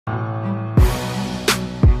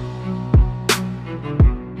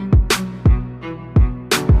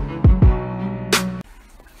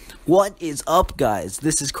What is up, guys?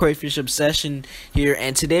 This is Crayfish Obsession here,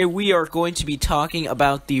 and today we are going to be talking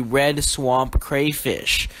about the Red Swamp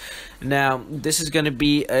Crayfish. Now, this is going to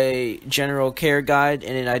be a general care guide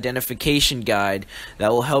and an identification guide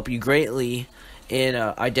that will help you greatly in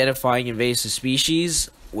identifying invasive species,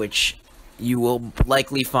 which you will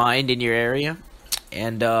likely find in your area,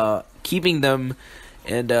 and keeping them,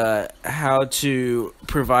 and how to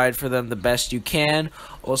provide for them the best you can.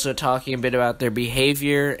 Also talking a bit about their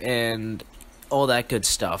behavior and all that good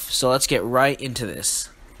stuff. So let's get right into this.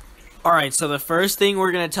 Alright, so the first thing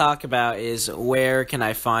we're going to talk about is where can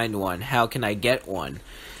I find one? How can I get one?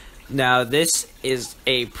 Now, this is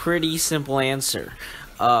a pretty simple answer.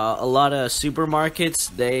 A lot of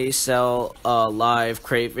supermarkets, they sell live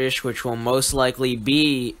crayfish, which will most likely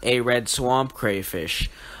be a red swamp crayfish.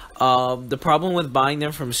 The problem with buying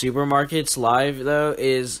them from supermarkets live, though,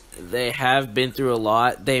 is they have been through a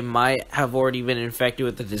lot. They might have already been infected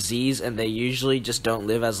with the disease, and they usually just don't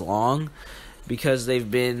live as long because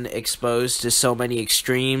they've been exposed to so many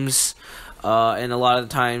extremes. And a lot of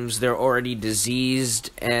the times they're already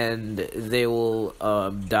diseased, and they will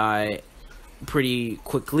die pretty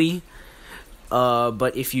quickly.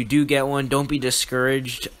 But if you do get one, don't be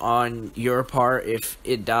discouraged on your part if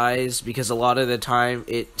it dies, because a lot of the time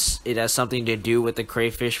it has something to do with the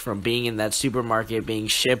crayfish from being in that supermarket, being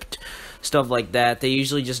shipped, stuff like that. They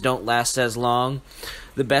usually just don't last as long.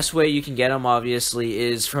 The best way you can get them, obviously,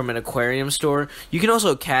 is from an aquarium store. You can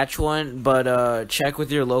also catch one, but check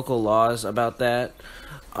with your local laws about that.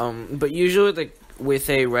 But usually with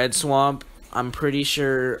a red swamp, I'm pretty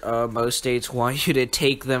sure most states want you to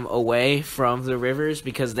take them away from the rivers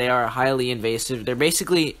because they are highly invasive. They're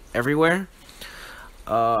basically everywhere.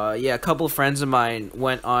 Yeah, a couple of friends of mine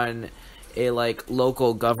went on a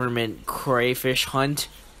local government crayfish hunt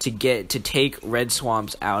to take red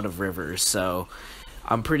swamps out of rivers. So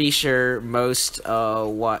I'm pretty sure most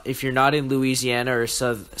if you're not in Louisiana or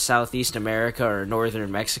Southeast America or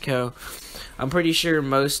northern Mexico, I'm pretty sure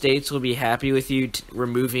most states will be happy with you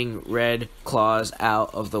removing red claws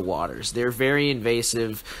out of the waters. They're very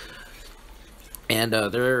invasive, and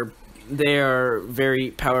they are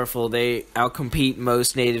very powerful. They outcompete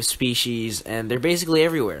most native species, and they're basically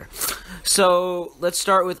everywhere. So let's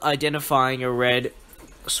start with identifying a red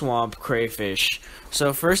swamp crayfish.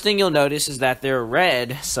 So first thing you'll notice is that they're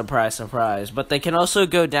red, surprise, surprise, but they can also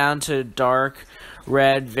go down to dark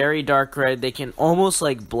red, very dark red. They can almost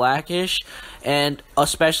blackish, and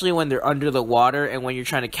especially when they're under the water and when you're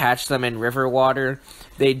trying to catch them in river water,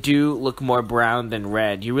 they do look more brown than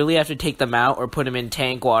red. You really have to take them out or put them in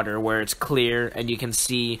tank water where it's clear and you can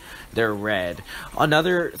see they're red.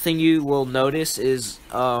 Another thing you will notice is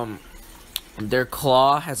their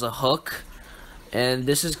claw has a hook, and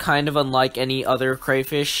this is kind of unlike any other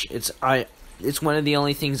crayfish. It's one of the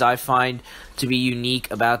only things I find to be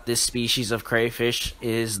unique about this species of crayfish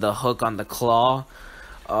is the hook on the claw.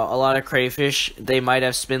 A lot of crayfish, they might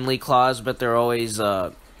have spindly claws, but they're always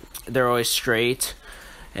straight.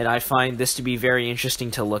 And I find this to be very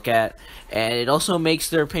interesting to look at. And it also makes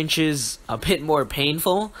their pinches a bit more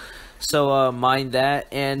painful. So mind that.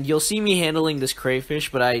 And you'll see me handling this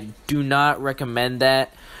crayfish, but I do not recommend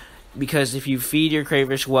that, because if you feed your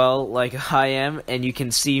crayfish well, like I am, and you can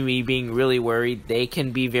see me being really worried, they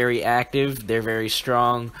can be very active, they're very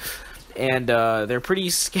strong, and they're pretty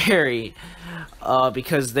scary,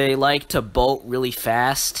 because they like to bolt really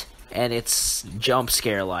fast, and it's jump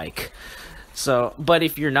scare-like. So, but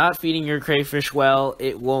if you're not feeding your crayfish well,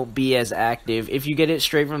 it won't be as active. If you get it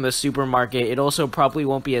straight from the supermarket, it also probably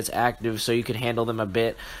won't be as active, so you can handle them a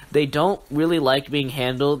bit. They don't really like being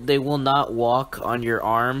handled. They will not walk on your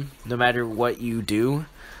arm, no matter what you do.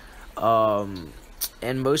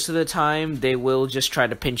 And most of the time, they will just try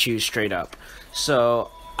to pinch you straight up.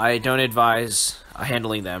 So, I don't advise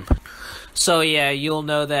handling them. So yeah, you'll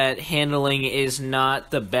know that handling is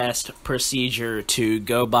not the best procedure to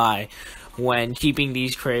go by when keeping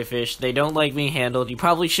these crayfish. They don't like being handled. You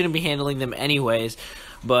probably shouldn't be handling them anyways,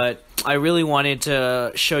 but I really wanted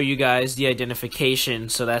to show you guys the identification,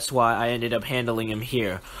 so that's why I ended up handling them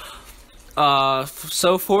here.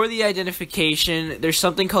 So for the identification, there's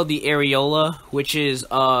something called the areola, which is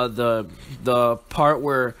the part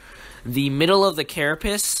where the middle of the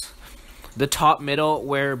carapace, the top middle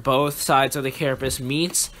where both sides of the carapace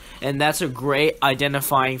meets, and that's a great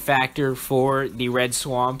identifying factor for the red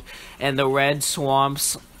swamp. And the red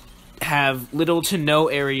swamps have little to no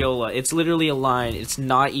areola. It's literally a line. It's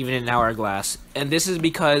not even an hourglass. And this is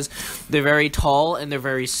because they're very tall and they're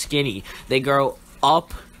very skinny. They grow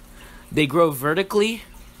vertically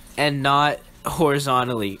and not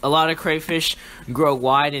horizontally. A lot of crayfish grow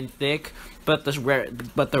wide and thick,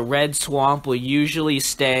 but the red swamp will usually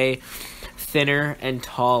stay thinner and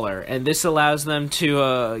taller, and this allows them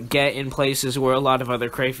to get in places where a lot of other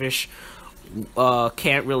crayfish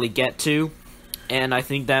can't really get to. And I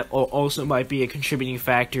think that also might be a contributing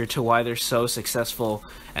factor to why they're so successful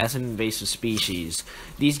as an invasive species.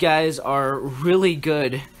 These guys are really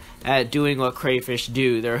good at doing what crayfish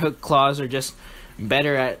do. Their hook claws are just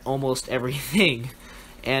better at almost everything,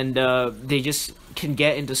 and they just can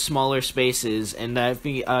get into smaller spaces, and I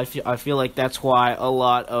feel like that's why a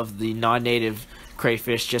lot of the non-native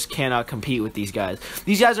crayfish just cannot compete with these guys.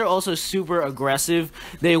 These guys are also super aggressive.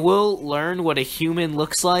 They will learn what a human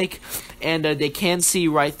looks like, and they can see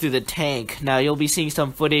right through the tank. Now, you'll be seeing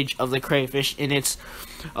some footage of the crayfish in its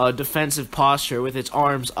defensive posture with its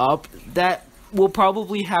arms up. That will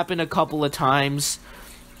probably happen a couple of times.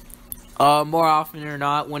 More often or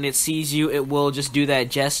not, when it sees you, it will just do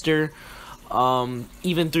that gesture,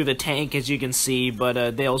 even through the tank, as you can see,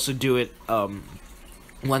 but they also do it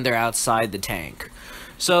when they're outside the tank.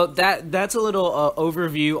 So that's a little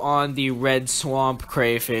overview on the red swamp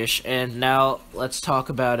crayfish, and now let's talk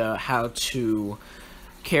about how to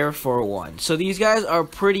care for one. So these guys are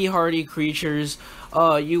pretty hardy creatures.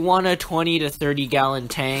 You want a 20 to 30 gallon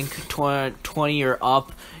tank. 20 or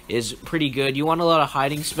up is pretty good. You want a lot of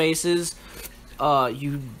hiding spaces.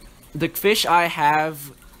 The fish I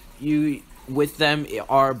have with them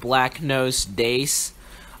are black-nosed dace.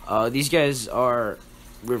 These guys are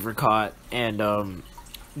river caught, and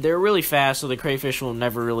they're really fast, so the crayfish will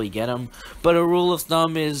never really get them. But a rule of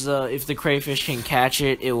thumb is if the crayfish can catch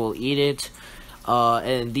it, it will eat it.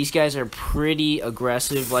 And these guys are pretty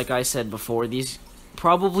aggressive, like I said before. These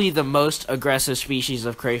probably the most aggressive species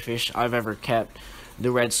of crayfish I've ever kept,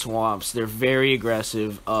 the red swamps. They're very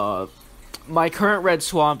aggressive. My current red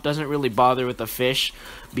swamp doesn't really bother with the fish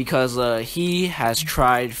because he has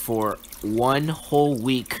tried for 1 whole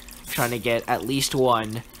week trying to get at least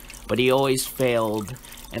one, but he always failed,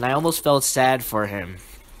 and I almost felt sad for him.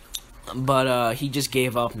 But he just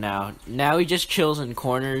gave up now. Now he just chills in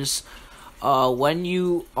corners. When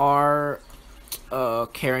you are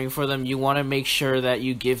caring for them, you want to make sure that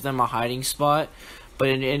you give them a hiding spot. But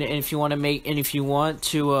if you want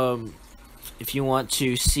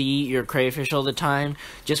to see your crayfish all the time,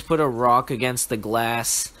 just put a rock against the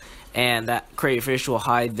glass, and that crayfish will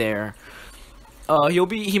hide there.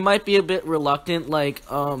 He might be a bit reluctant, like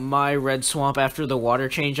my red swamp after the water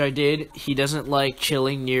change I did. He doesn't like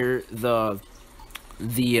chilling near the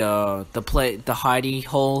hidey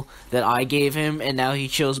hole that I gave him, and now he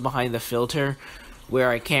chills behind the filter where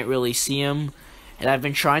I can't really see him. And I've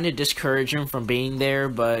been trying to discourage him from being there,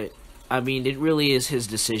 but I mean, it really is his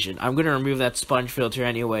decision. I'm gonna remove that sponge filter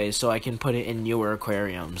anyway, so I can put it in newer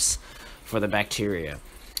aquariums for the bacteria.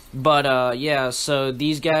 But yeah, so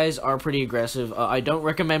these guys are pretty aggressive. I don't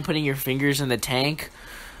recommend putting your fingers in the tank,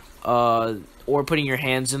 or putting your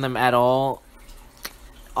hands in them at all.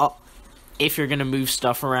 If you're gonna move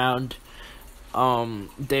stuff around,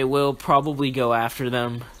 they will probably go after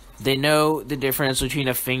them. They know the difference between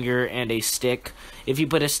a finger and a stick. If you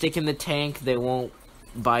put a stick in the tank, they won't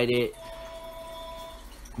bite it.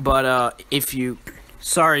 But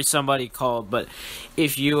sorry, somebody called, but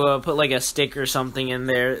if you put like a stick or something in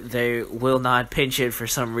there, they will not pinch it for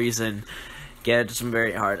some reason. Gets them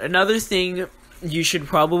very hard. Another thing you should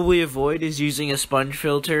probably avoid is using a sponge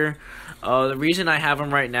filter. The reason I have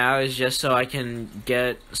them right now is just so I can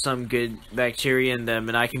get some good bacteria in them,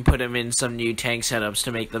 and I can put them in some new tank setups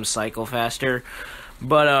to make them cycle faster.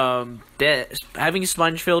 But having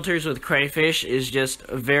sponge filters with crayfish is just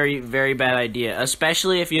a very, very bad idea,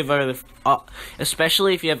 especially if you have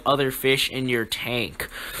other fish in your tank.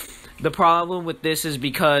 The problem with this is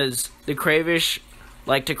because the crayfish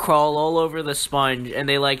like to crawl all over the sponge, and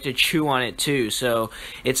they like to chew on it too, so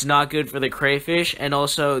it's not good for the crayfish. And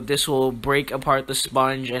also, this will break apart the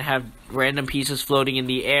sponge and have random pieces floating in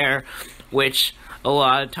the air, which a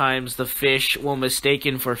lot of times the fish will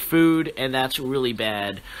mistaken for food, and that's really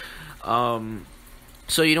bad. So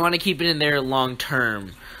you don't want to keep it in there long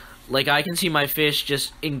term. Like, I can see my fish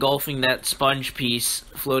just engulfing that sponge piece,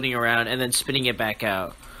 floating around, and then spitting it back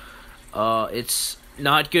out. It's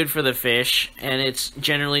not good for the fish, and it's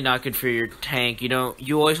generally not good for your tank.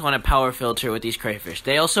 You always want a power filter with these crayfish.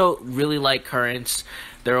 They also really like currents.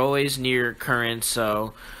 They're always near currents,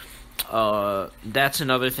 so that's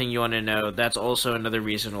another thing you want to know. That's also another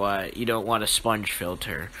reason why you don't want a sponge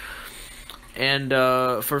filter. And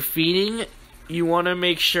for feeding, you want to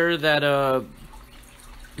make sure that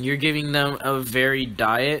you're giving them a varied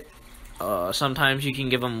diet. Sometimes you can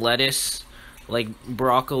give them lettuce, like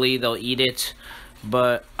broccoli, they'll eat it.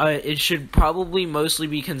 but it should probably mostly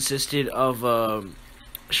be consisted of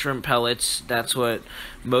shrimp pellets. That's what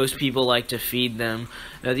most people like to feed them.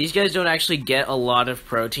 Now, these guys don't actually get a lot of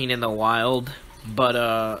protein in the wild,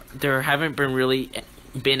 but there haven't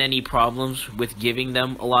been any problems with giving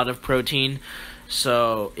them a lot of protein,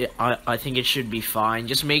 so I think it should be fine.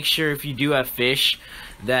 Just make sure if you do have fish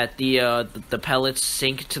that the pellets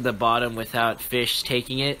sink to the bottom without fish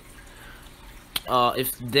taking it.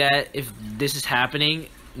 If this is happening,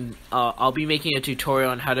 I'll be making a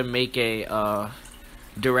tutorial on how to make a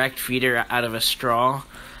direct feeder out of a straw,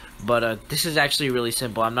 but this is actually really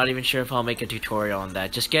simple. I'm not even sure if I'll make a tutorial on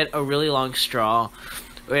that. Just get a really long straw,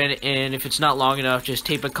 and if it's not long enough, just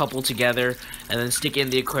tape a couple together and then stick it in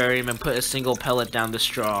the aquarium and put a single pellet down the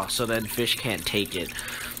straw so then fish can't take it.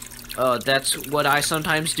 That's what I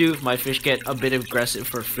sometimes do if my fish get a bit aggressive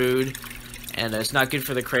for food, and it's not good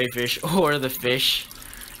for the crayfish or the fish,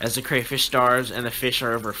 as the crayfish starves and the fish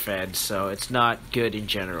are overfed, so it's not good in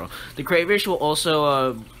general. The crayfish will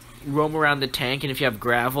also roam around the tank, and if you have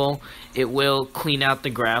gravel, it will clean out the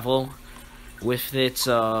gravel with its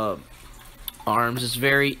arms. It's a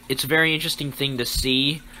very interesting thing to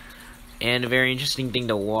see, and a very interesting thing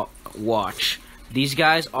to watch. These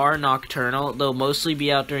guys are nocturnal. They'll mostly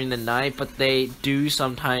be out during the night, but they do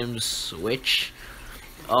sometimes switch.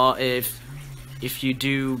 If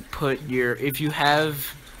you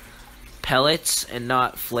have pellets and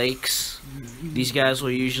not flakes, these guys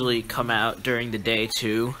will usually come out during the day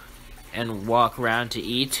too and walk around to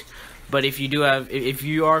eat. But if you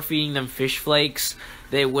are feeding them fish flakes,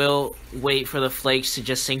 they will wait for the flakes to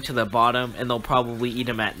just sink to the bottom, and they'll probably eat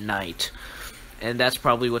them at night. And that's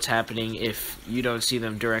probably what's happening if you don't see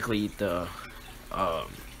them directly eat the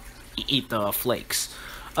flakes.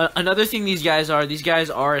 Another thing these guys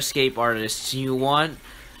are escape artists. You want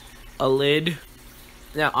a lid.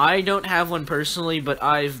 Now, I don't have one personally, but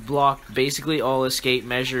I've blocked basically all escape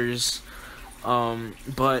measures.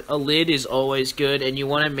 But a lid is always good, and you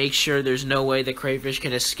want to make sure there's no way the crayfish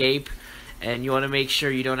can escape, and you want to make sure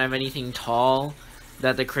you don't have anything tall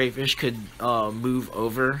that the crayfish could move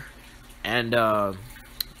over and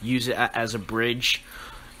use it as a bridge.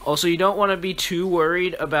 Also, you don't want to be too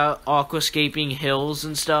worried about aquascaping hills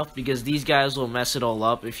and stuff, because these guys will mess it all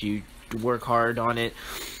up if you work hard on it.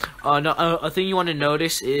 A thing you want to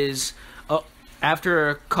notice is after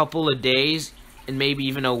a couple of days and maybe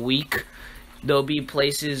even a week, there'll be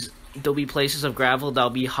places of gravel that'll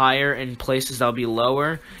be higher and places that'll be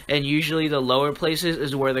lower, and usually the lower places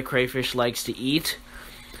is where the crayfish likes to eat,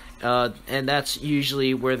 and that's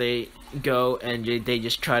usually where they go, and they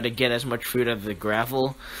just try to get as much food out of the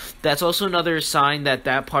gravel. That's also another sign that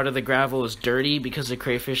that part of the gravel is dirty, because the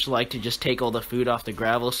crayfish like to just take all the food off the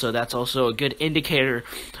gravel, so that's also a good indicator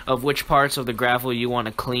of which parts of the gravel you want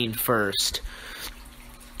to clean first.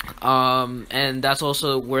 And that's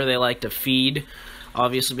also where they like to feed,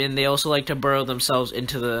 obviously, and they also like to burrow themselves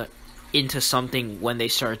into something when they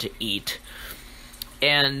start to eat.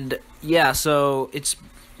 And yeah, so it's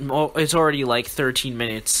already like 13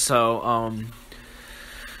 minutes, so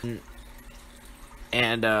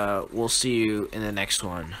we'll see you in the next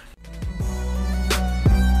one.